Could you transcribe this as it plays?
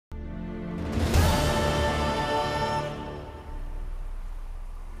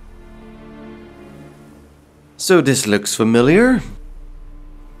So this looks familiar.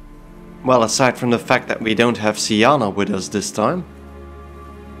 Well, aside from the fact that we don't have Syanna with us this time.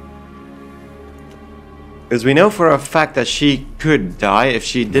 Because we know for a fact that she could die. If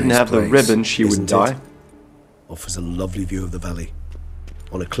she didn't have the ribbon, she would die. Offers a lovely view of the valley.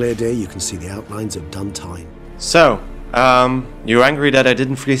 On a clear day, you can see the outlines of done time. So, you're angry that I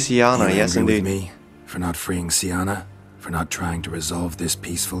didn't free Syanna, yes indeed. With me for not freeing Syanna? For not trying to resolve this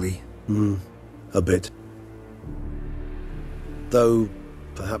peacefully? A bit. Though,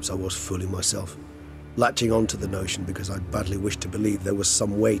 perhaps I was fooling myself. Latching on to the notion because I badly wished to believe there was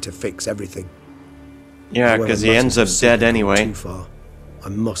some way to fix everything. Yeah, because he ends up dead anyway. Too far. I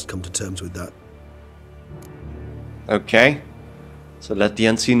must come to terms with that. Okay. So let the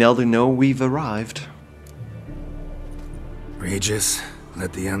Unseen Elder know we've arrived. Regis,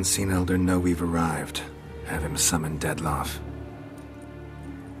 let the Unseen Elder know we've arrived. Have him summon Deadloff.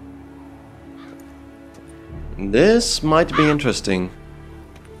 This might be interesting.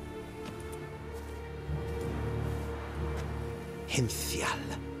 Hinthial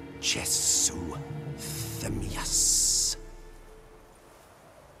Jesu Themias.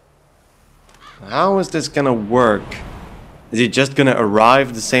 How is this gonna work? Is he just gonna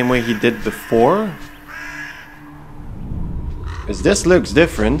arrive the same way he did before? Because this looks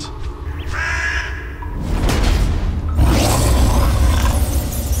different.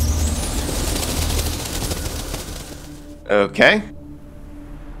 Okay.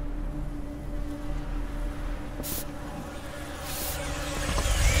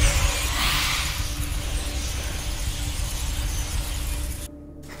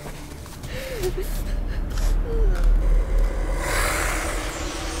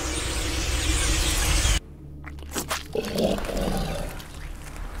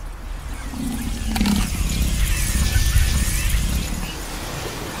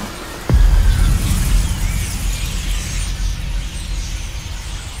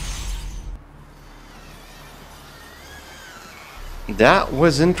 That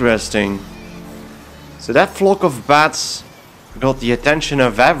was interesting. So that flock of bats got the attention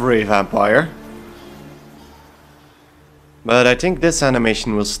of every vampire. But I think this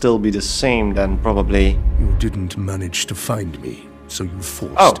animation will still be the same then, probably. You didn't manage to find me, so you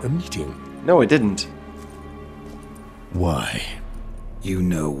forced a meeting. No, it didn't. Why? You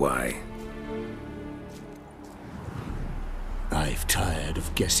know why. I've tired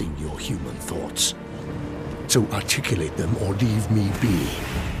of guessing your human thoughts. So articulate them or leave me be.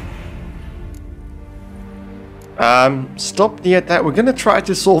 Stop the attack. We're gonna try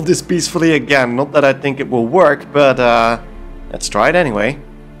to solve this peacefully again. Not that I think it will work, but let's try it anyway.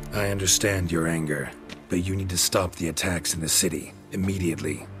 I understand your anger, but you need to stop the attacks in the city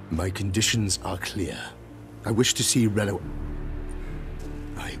immediately. My conditions are clear. I wish to see I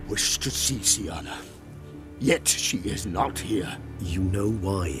wish to see Syanna. Yet she is not here. You know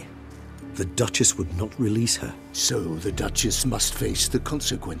why. The Duchess would not release her. So the Duchess must face the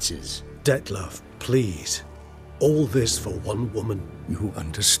consequences. Detlef, please. All this for one woman. You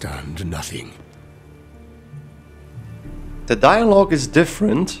understand nothing. The dialogue is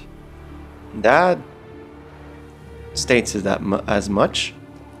different. That states it as much.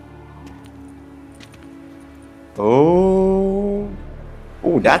 Oh,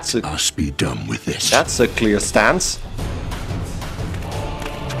 that's a. Must be done with this. That's a clear stance.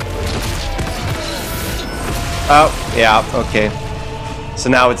 Oh, yeah, okay. So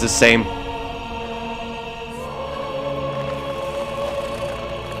now it's the same.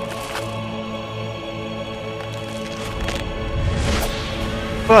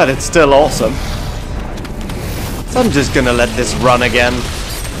 But it's still awesome. So I'm just gonna let this run again.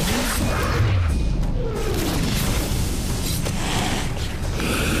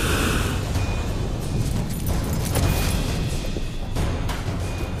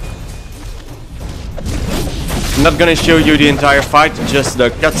 I'm not gonna show you the entire fight, just the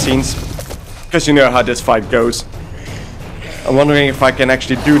cutscenes, because you know how this fight goes. I'm wondering if I can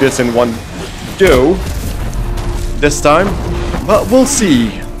actually do this in one go this time, but we'll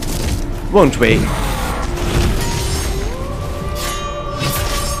see, won't we?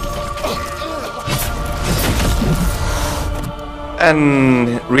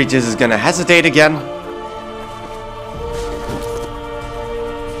 And Regis is gonna hesitate again.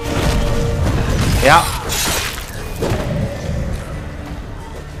 Yeah.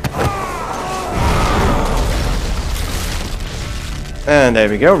 And there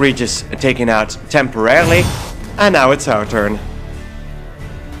we go, Regis taken out temporarily, and now it's our turn.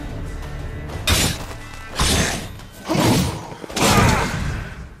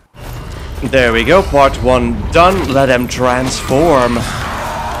 There we go, part 1 done. Let them transform.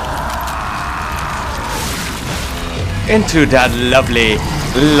 into that lovely,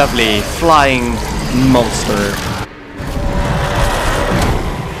 lovely flying monster.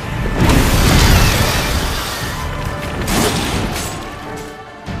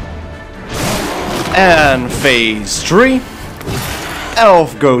 And phase 3.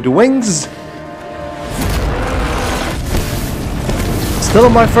 Off go the wings. Still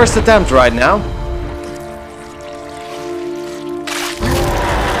my first attempt right now.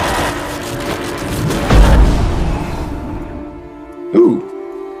 Ooh.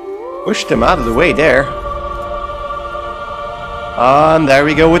 Pushed him out of the way there. And there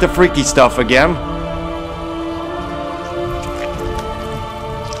we go with the freaky stuff again.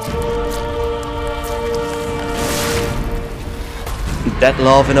 Dead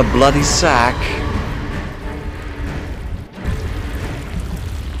love in a bloody sack.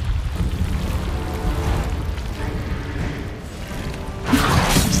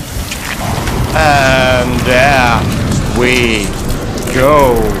 And there we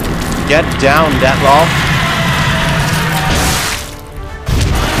go. Get down, Deadloff.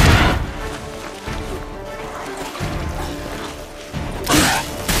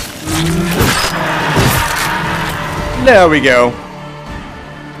 There we go.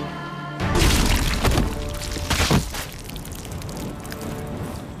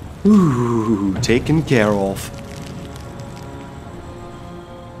 Ooh, taken care of.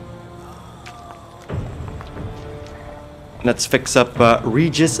 Let's fix up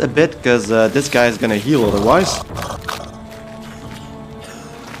Regis a bit, because this guy is gonna heal otherwise.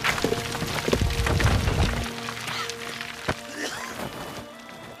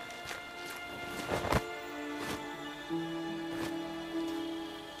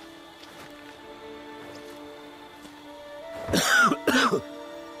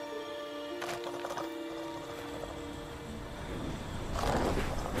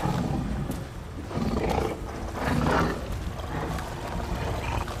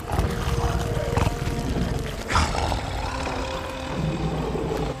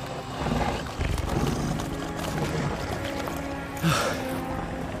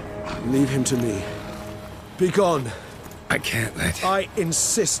 Leave him to me. Be gone. I can't let... I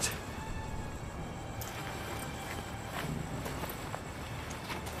insist.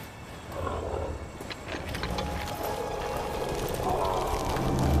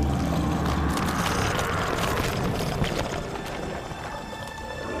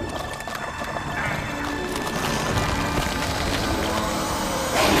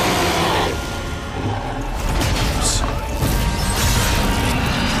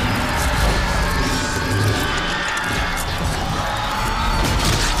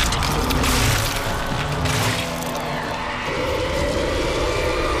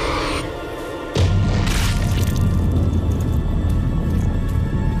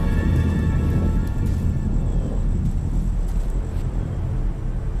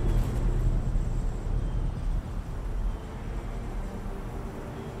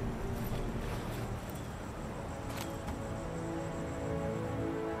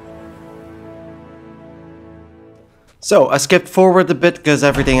 So, I skipped forward a bit because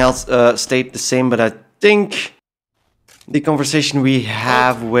everything else stayed the same, but I think the conversation we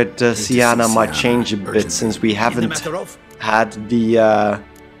have with Syanna might change a bit since we haven't had the...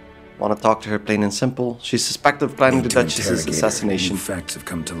 want to talk to her plain and simple. She's suspected of planning the Duchess's assassination. New facts have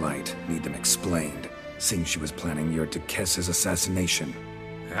come to light. Need them explained. Seems she was planning your Duchess's assassination.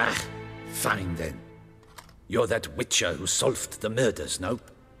 Ah, fine then. You're that witcher who solved the murders, no?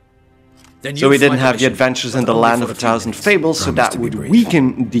 Then so we didn't have the adventures in the Land of a Thousand Fables, so that would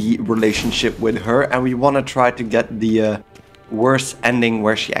weaken the relationship with her, and we want to try to get the worst ending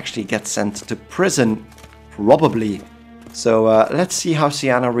where she actually gets sent to prison, probably. So let's see how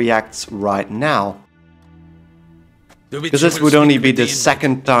Syanna reacts right now. Because this would only be the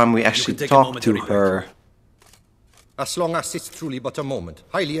second time we actually talk to her. As long as it's truly but a moment.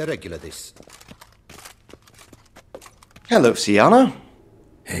 Highly irregular, this. Hello, Syanna.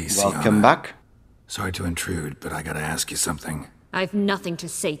 Hey, Welcome Syanna. back. Sorry to intrude, but I gotta ask you something. I've nothing to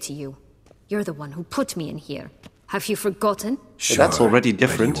say to you. You're the one who put me in here. Have you forgotten? Sure, that's already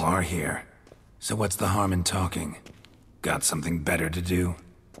different. But you are here. So what's the harm in talking? Got something better to do?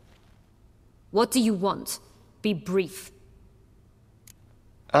 What do you want? Be brief.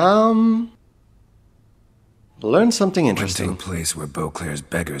 Learn something Went to interesting. a place where Beauclair's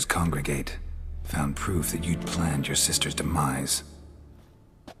beggars congregate. Found proof that you'd planned your sister's demise.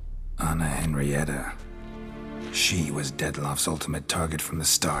 Anna Henrietta. She was Deadloff's ultimate target from the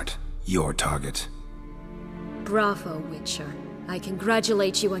start. Your target. Bravo, Witcher. I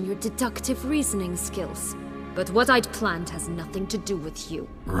congratulate you on your deductive reasoning skills. But what I'd planned has nothing to do with you.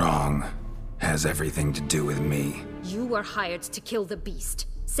 Wrong. has everything to do with me. You were hired to kill the beast.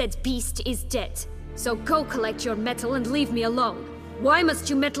 Said beast is dead. So go collect your metal and leave me alone. Why must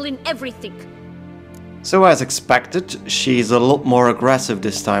you meddle in everything? So as expected, she's a lot more aggressive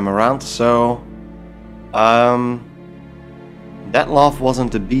this time around, so... Dettlaff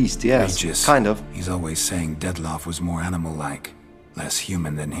wasn't a beast, yes, Regis, kind of. He's always saying Dettlaff was more animal-like, less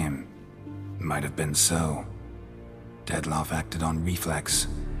human than him. Might have been so. Dettlaff acted on reflex,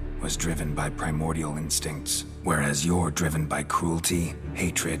 was driven by primordial instincts, whereas you're driven by cruelty,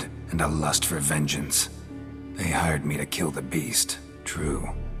 hatred, and a lust for vengeance. They hired me to kill the beast, true.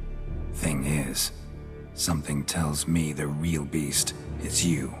 Thing is, something tells me the real beast is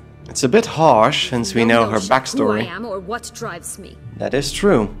you. It's a bit harsh, since we know her backstory. Who I am or what drives me. That is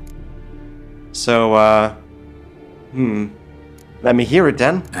true. So, let me hear it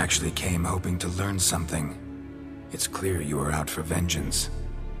then. Actually came hoping to learn something. It's clear you were out for vengeance.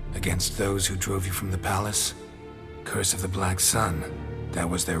 Against those who drove you from the palace? Curse of the Black Sun. That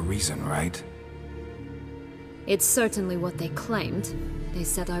was their reason, right? It's certainly what they claimed. They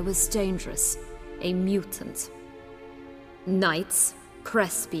said I was dangerous. A mutant. Knights,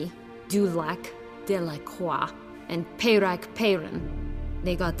 Crespi, Dulac, Delacroix, and Peyrac Peyran.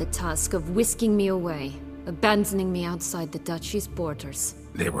 They got the task of whisking me away, abandoning me outside the duchy's borders.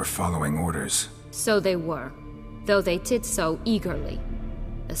 They were following orders. So they were, though they did so eagerly.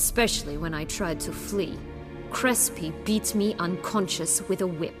 Especially when I tried to flee. Crespi beat me unconscious with a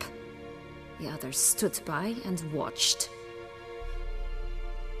whip. The others stood by and watched.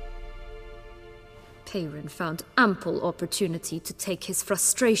 Peyran found ample opportunity to take his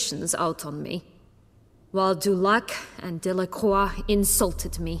frustrations out on me, while Dulac and Delacroix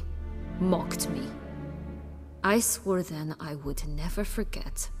insulted me, mocked me. I swore then I would never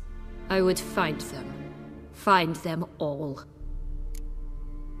forget. I would find them all.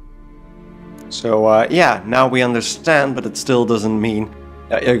 So, yeah, now we understand, but it still doesn't mean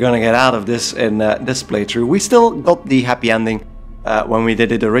that you're gonna get out of this in this playthrough. We still got the happy ending when we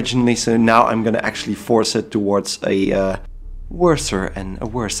did it originally, so now I'm gonna actually force it towards a worse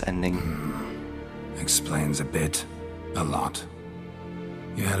ending. Explains a bit. A lot.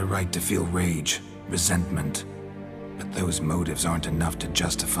 You had a right to feel rage, resentment, but those motives aren't enough to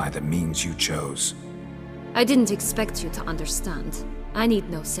justify the means you chose. I didn't expect you to understand. I need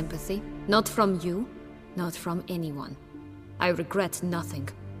no sympathy. Not from you, not from anyone. I regret nothing.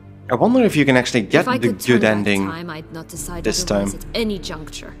 I wonder if you can actually get the good ending I'd not decide this time. At any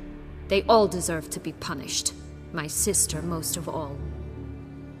juncture. They all deserve to be punished. My sister most of all.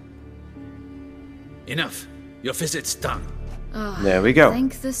 Enough. Your visit's done. There we go.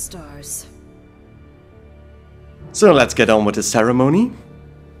 Thank the stars. So let's get on with the ceremony.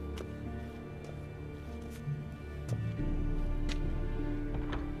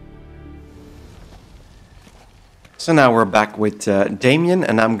 So now we're back with Damien,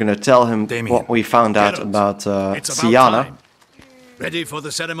 and I'm gonna tell him what we found out about Syanna. Ready for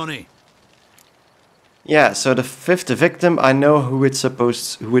the ceremony? Yeah, so the fifth victim, I know who it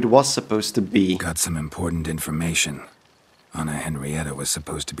was supposed to be. Got some important information. Anna Henrietta was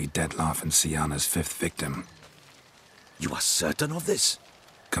supposed to be Dettlaff and Syanna's fifth victim. You are certain of this?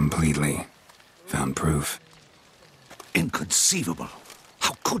 Completely. Found proof. Inconceivable.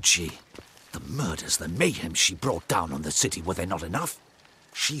 How could she? The murders, the mayhem she brought down on the city, were they not enough?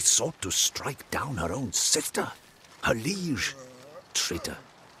 She sought to strike down her own sister, her liege. Traitor.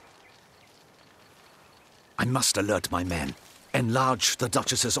 I must alert my men. Enlarge the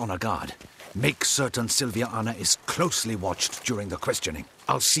Duchess's honor guard. Make certain Sylvia Anna is closely watched during the questioning.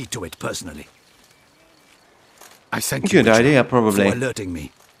 I'll see to it personally. I thank you, Good idea, probably. for alerting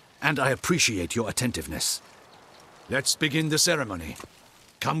me, and I appreciate your attentiveness. Let's begin the ceremony.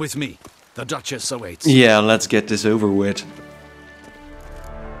 Come with me. The Duchess awaits. Yeah, let's get this over with.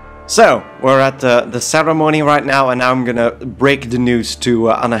 So, we're at the ceremony right now, and I'm gonna break the news to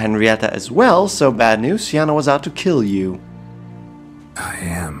Anna Henrietta as well. So, bad news, Syanna was out to kill you. I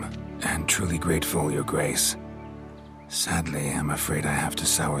am, and truly grateful, Your Grace. Sadly, I'm afraid I have to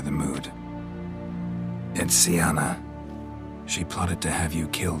sour the mood. It's Syanna. She plotted to have you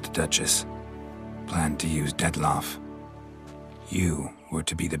killed, Duchess. Planned to use Dettlaff. You were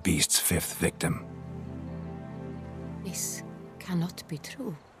to be the beast's fifth victim. This cannot be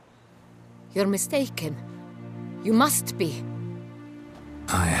true. You're mistaken. You must be.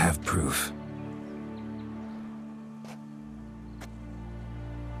 I have proof.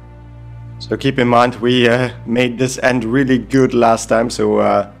 So keep in mind, we made this end really good last time, so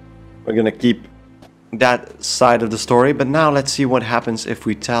we're gonna keep that side of the story. But now let's see what happens if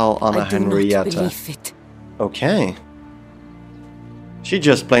we tell Anna Henrietta. I do not believe it. Okay. She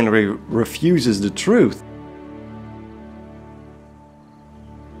just plainly refuses the truth.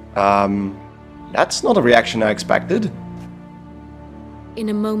 That's not a reaction I expected. In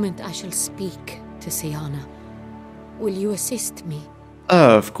a moment I shall speak to Syanna. Will you assist me?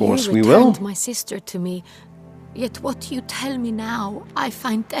 Of course we will. You returned my sister to me, yet what you tell me now I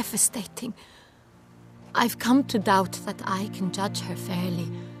find devastating. I've come to doubt that I can judge her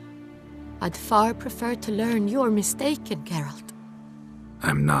fairly. I'd far prefer to learn you're mistaken, Geralt.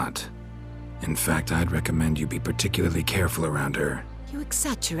 I'm not. In fact, I'd recommend you be particularly careful around her. You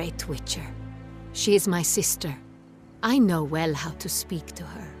exaggerate, Witcher. She is my sister. I know well how to speak to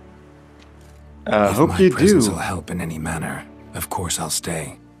her. Hope you do. If my presence do. will help in any manner, of course I'll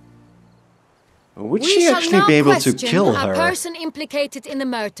stay. Would she actually be able to kill her? A person implicated in the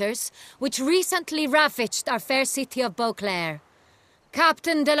murders, which recently ravaged our fair city of Beauclair.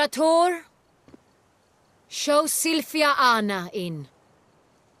 Captain de la Tour, show Sylvia Anna in.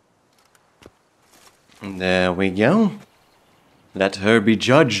 There we go. Let her be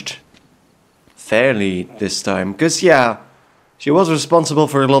judged. Fairly this time. Because, yeah, she was responsible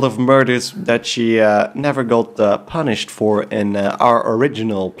for a lot of murders that she never got punished for in our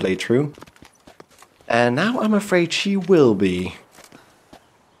original playthrough. And now I'm afraid she will be.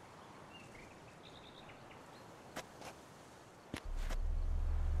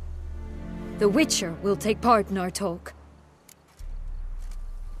 The Witcher will take part in our talk.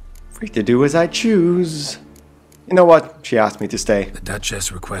 Free to do as I choose. You know what? She asked me to stay. The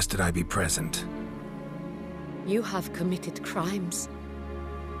Duchess requested I be present. You have committed crimes.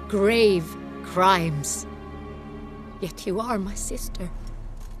 Grave crimes. Yet you are my sister.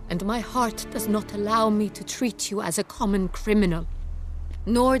 And my heart does not allow me to treat you as a common criminal.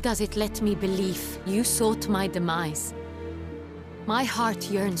 Nor does it let me believe you sought my demise. My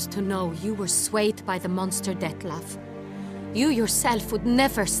heart yearns to know you were swayed by the monster Dettlaff. You yourself would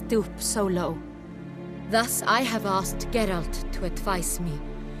never stoop so low. Thus I have asked Geralt to advise me,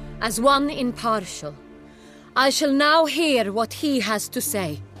 as one impartial. I shall now hear what he has to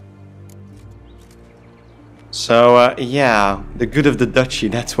say. So, yeah, the good of the duchy,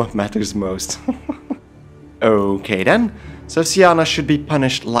 that's what matters most. Okay then, so Syanna should be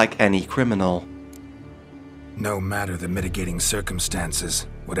punished like any criminal. No matter the mitigating circumstances,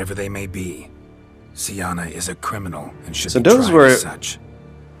 whatever they may be, Syanna is a criminal and should be tried as such.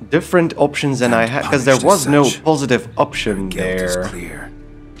 Different options than I had, because there was no positive option there. Clear.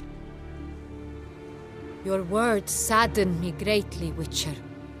 Your words sadden me greatly, Witcher.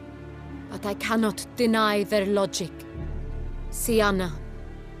 But I cannot deny their logic. Syanna,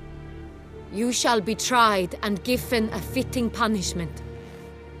 you shall be tried and given a fitting punishment.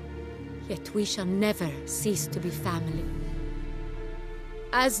 Yet we shall never cease to be family.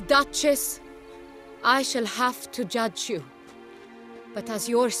 As Duchess, I shall have to judge you. But as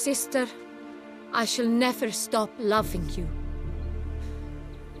your sister, I shall never stop loving you.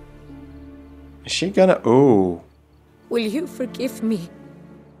 Is she gonna... Oh. Will you forgive me?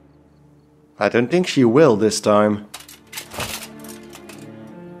 I don't think she will this time.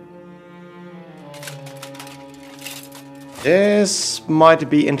 This might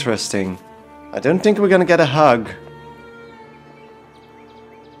be interesting. I don't think we're gonna get a hug.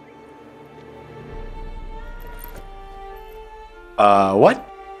 What?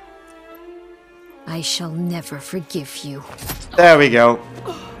 I shall never forgive you. There we go.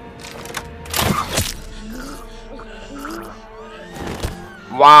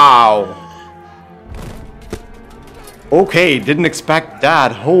 Wow. Okay, didn't expect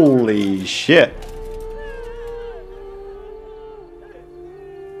that. Holy shit.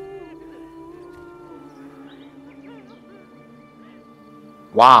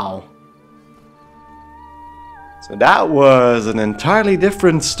 Wow. So that was an entirely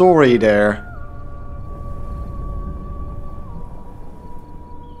different story there.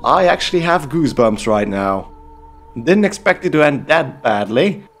 I actually have goosebumps right now. Didn't expect it to end that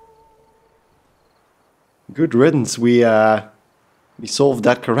badly. Good riddance, we solved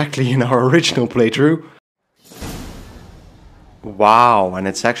that correctly in our original playthrough. Wow, and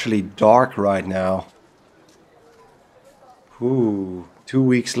it's actually dark right now. Ooh, 2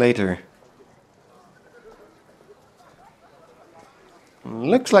 weeks later.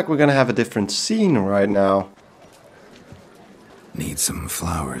 Looks like we're gonna have a different scene right now. Need some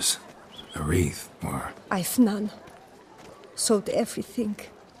flowers. A wreath, or... I've none. Sold everything.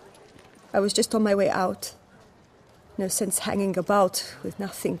 I was just on my way out. No sense hanging about with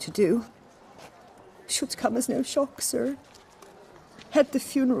nothing to do. Should come as no shock, sir. Had the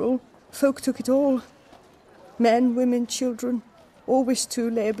funeral. Folk took it all. Men, women, children. All wished to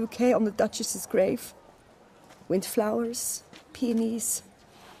lay a bouquet on the Duchess's grave. Windflowers, peonies,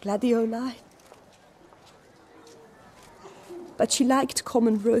 gladioli. But she liked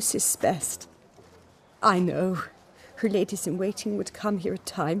common roses best. I know, her ladies-in-waiting would come here at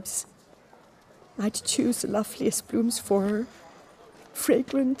times. I'd choose the loveliest blooms for her.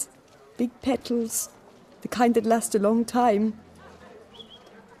 Fragrant, big petals, the kind that last a long time.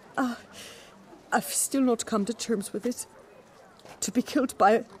 I've still not come to terms with it. To be killed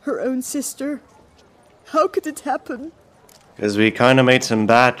by her own sister. How could it happen? Because we kind of made some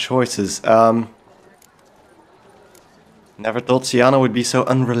bad choices. Never thought Syanna would be so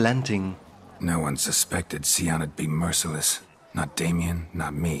unrelenting. No one suspected Syanna'd be merciless. Not Damien,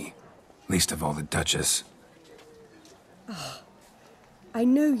 not me. Least of all the Duchess. I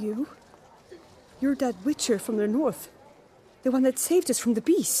know you. You're that witcher from the north. The one that saved us from the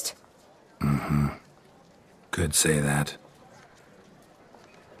beast. Mm-hmm. Could say that.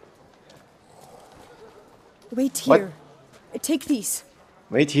 Wait here. Take these.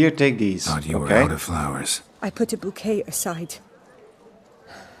 Wait here, take these. Thought you were Okay. out of flowers. I put a bouquet aside.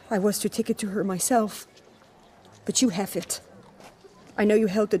 I was to take it to her myself. But you have it. I know you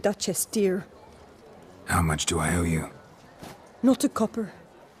held the Duchess dear. How much do I owe you? Not a copper.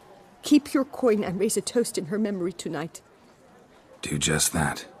 Keep your coin and raise a toast in her memory tonight. Do just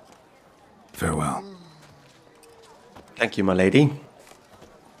that. Farewell. Thank you, my lady.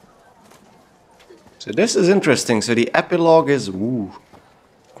 So this is interesting. So the epilogue is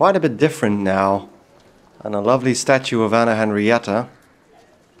quite a bit different now. And a lovely statue of Anna Henrietta.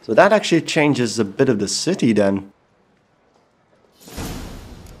 So that actually changes a bit of the city then.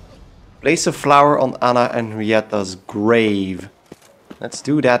 Place a flower on Anna Henrietta's grave. Let's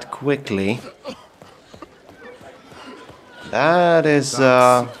do that quickly. That is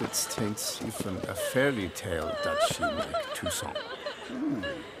It states even a fairy tale that she like Toussaint.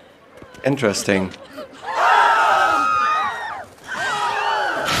 interesting.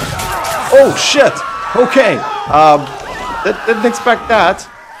 Oh shit! Okay. Didn't expect that.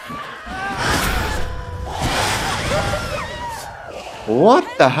 What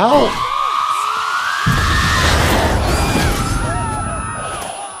the hell?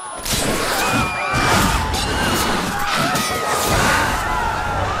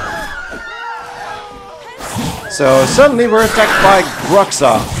 So suddenly we're attacked by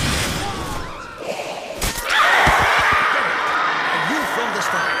Groxa. You from the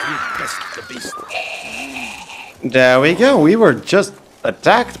start, you best the beast. There we go. We were just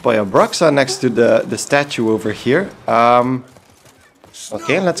attacked by a Broxa next to the statue over here.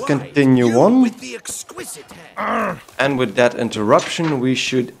 Okay, let's continue on. With the exquisite hand. And with that interruption, we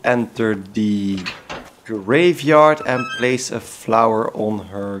should enter the graveyard and place a flower on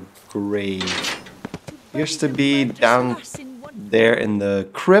her grave. Appears to be down there in the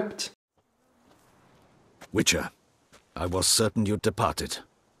crypt. Witcher, I was certain you'd departed.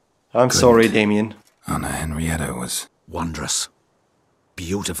 I'm sorry, Damien. Anna Henrietta was... Wondrous.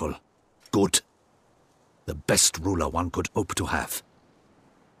 Beautiful. Good. The best ruler one could hope to have.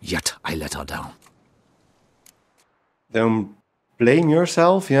 Yet I let her down. Don't blame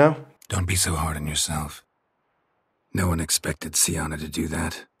yourself, yeah? Don't be so hard on yourself. No one expected Syanna to do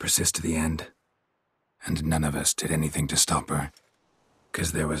that, persist to the end. And none of us did anything to stop her.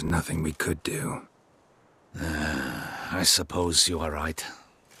 'Cause there was nothing we could do. I suppose you are right.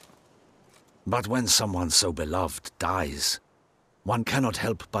 But when someone so beloved dies, one cannot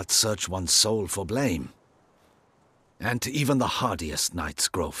help but search one's soul for blame. And even the hardiest knights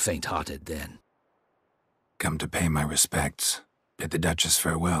grow faint-hearted then. Come to pay my respects. Bid the Duchess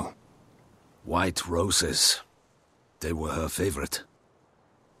farewell. White roses. They were her favorite.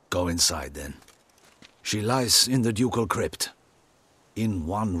 Go inside then. She lies in the ducal crypt. In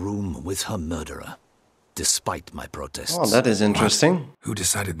one room with her murderer. Despite my protests. Oh, that is interesting. Who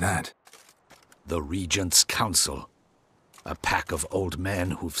decided that? The Regent's Council. A pack of old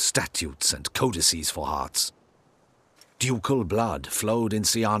men who've statutes and codices for hearts. Ducal blood flowed in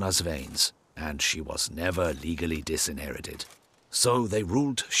Syanna's veins, and she was never legally disinherited. So they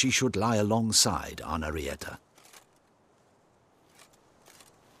ruled she should lie alongside Anna Henrietta.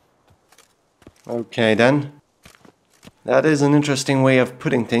 Okay, then. That is an interesting way of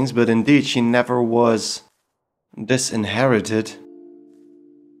putting things, but indeed she never was disinherited.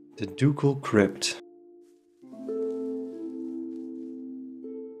 The ducal crypt.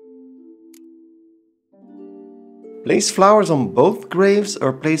 Place flowers on both graves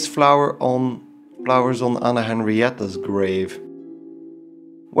or place flowers on Anna Henrietta's grave?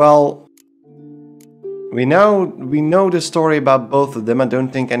 Well, we know the story about both of them. I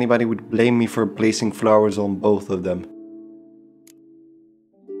don't think anybody would blame me for placing flowers on both of them.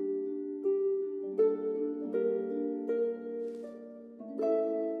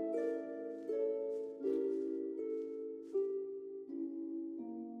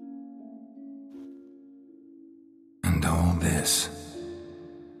 this.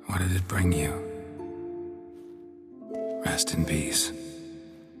 What did it bring you? Rest in peace.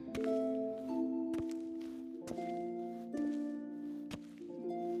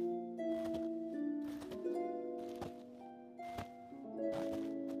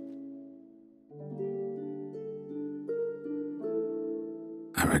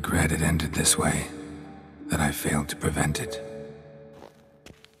 I regret it ended this way, that I failed to prevent it.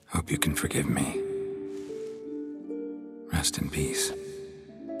 Hope you can forgive me. Rest in peace.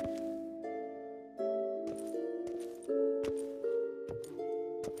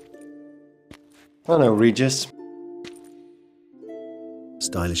 Oh no, Regis.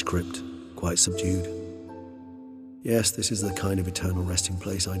 Stylish crypt, quite subdued. Yes, this is the kind of eternal resting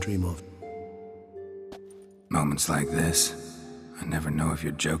place I dream of. Moments like this, I never know if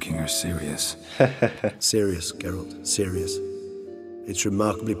you're joking or serious. Serious, Geralt, serious. It's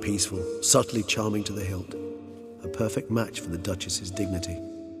remarkably peaceful, subtly charming to the hilt. A perfect match for the Duchess's dignity.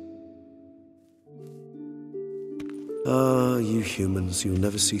 Ah, you humans, you'll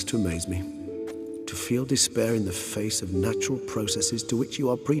never cease to amaze me. To feel despair in the face of natural processes to which you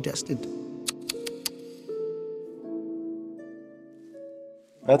are predestined.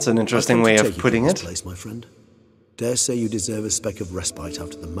 That's an interesting way of putting it. Place, my friend. Dare say you deserve a speck of respite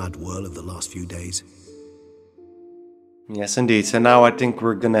after the mad whirl of the last few days. Yes, indeed. So now I think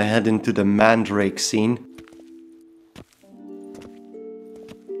we're gonna head into the Mandrake scene.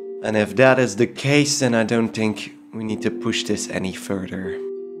 And if that is the case, then I don't think we need to push this any further.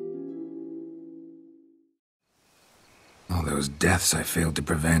 All those deaths I failed to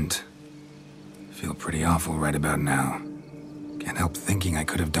prevent. Feel pretty awful right about now. Can't help thinking I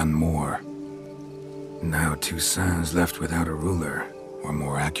could have done more. Now Toussaint's left without a ruler, or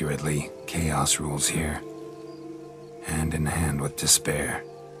more accurately, chaos rules here. Hand in hand with despair.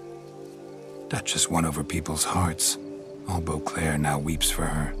 Duchess won over people's hearts. All Beauclair now weeps for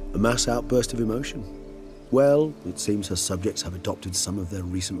her. A mass outburst of emotion. Well, it seems her subjects have adopted some of their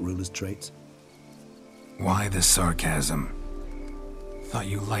recent ruler's traits. Why the sarcasm? Thought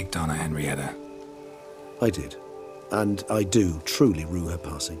you liked Anna Henrietta. I did. And I do truly rue her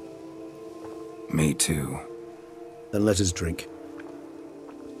passing. Me too. Then let us drink.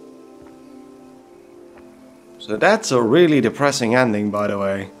 So that's a really depressing ending, by the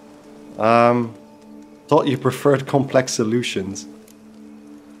way. Thought you preferred complex solutions.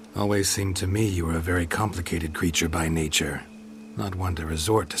 Always seemed to me you were a very complicated creature by nature. Not one to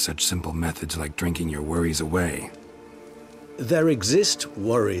resort to such simple methods like drinking your worries away. There exist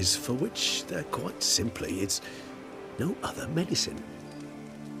worries for which they're quite simply, it's no other medicine.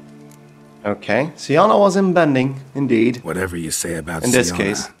 Okay, Syanna was unbending, indeed. Whatever you say about in this Syanna,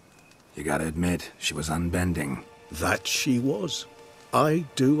 case, you gotta admit, she was unbending. That she was. I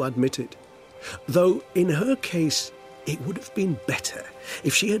do admit it. Though, in her case, it would have been better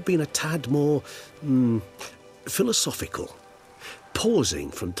if she had been a tad more, philosophical,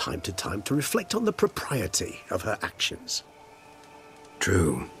 pausing from time to time to reflect on the propriety of her actions.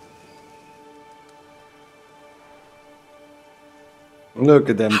 True. Look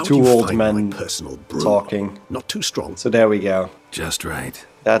at them, two old men talking. Not too strong. So there we go. Just right.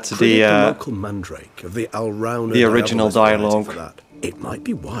 That's the local mandrake of the Alrauna. The original dialogue. For that. It might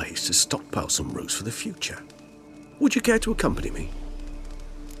be wise to stockpile some roots for the future. Would you care to accompany me?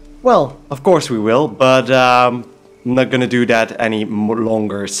 Well, of course we will, but I'm not gonna do that any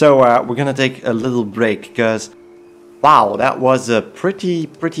longer. So we're gonna take a little break because, wow, that was a pretty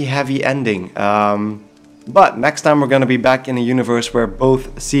heavy ending. But next time we're gonna be back in a universe where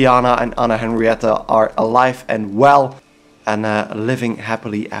both Syanna and Anna Henrietta are alive and well and living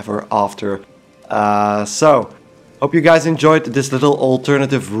happily ever after. So, hope you guys enjoyed this little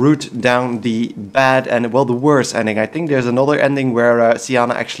alternative route down the bad and, well, the worst ending. I think there's another ending where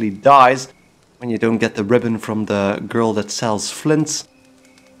Syanna actually dies when you don't get the ribbon from the girl that sells flints.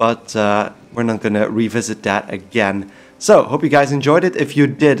 But we're not gonna revisit that again. So, hope you guys enjoyed it. If you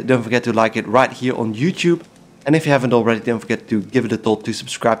did, don't forget to like it right here on YouTube. And if you haven't already, don't forget to give it a thought to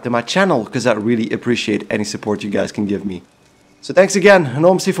subscribe to my channel, because I really appreciate any support you guys can give me. So thanks again,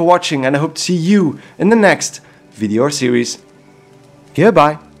 enormously for watching, and I hope to see you in the next video or series.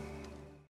 Goodbye.